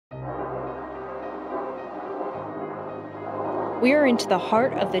We are into the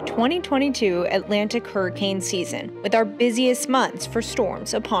heart of the 2022 Atlantic hurricane season, with our busiest months for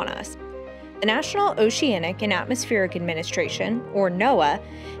storms upon us. The National Oceanic and Atmospheric Administration, or NOAA,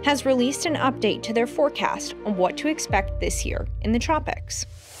 has released an update to their forecast on what to expect this year in the tropics.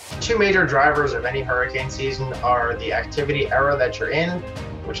 Two major drivers of any hurricane season are the activity era that you're in,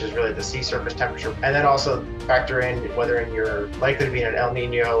 which is really the sea surface temperature, and then also factor in whether you're likely to be in an El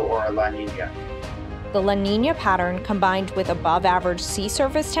Nino or a La Nina. The La Nina pattern, combined with above-average sea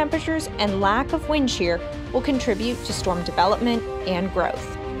surface temperatures and lack of wind shear, will contribute to storm development and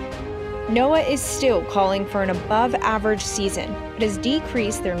growth. NOAA is still calling for an above-average season, but has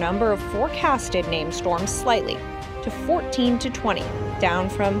decreased their number of forecasted named storms slightly, to 14 to 20, down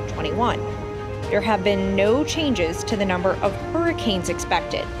from 21. There have been no changes to the number of hurricanes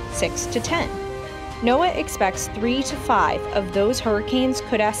expected, 6 to 10. NOAA expects 3 to 5 of those hurricanes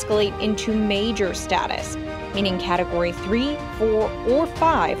could escalate into major status, meaning Category 3, 4, or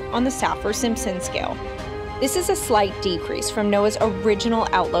 5 on the Saffir-Simpson scale. This is a slight decrease from NOAA's original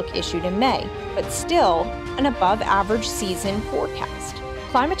outlook issued in May, but still an above-average season forecast.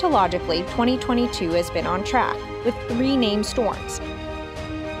 Climatologically, 2022 has been on track, with 3 named storms: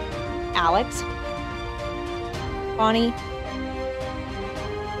 Alex, Bonnie,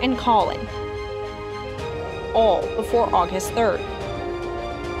 and Colin, all before August 3rd.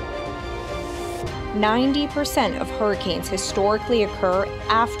 90% of hurricanes historically occur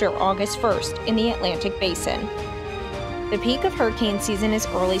after August 1st in the Atlantic Basin. The peak of hurricane season is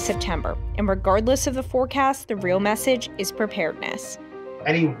early September, and regardless of the forecast, the real message is preparedness.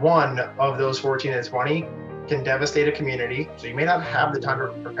 Any one of those 14 and 20 can devastate a community, so you may not have the time to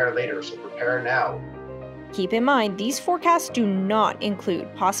prepare later, so prepare now. Keep in mind, these forecasts do not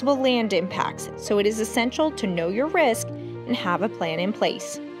include possible land impacts, so it is essential to know your risk and have a plan in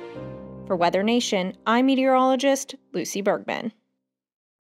place. For WeatherNation, I'm meteorologist Lucy Bergman.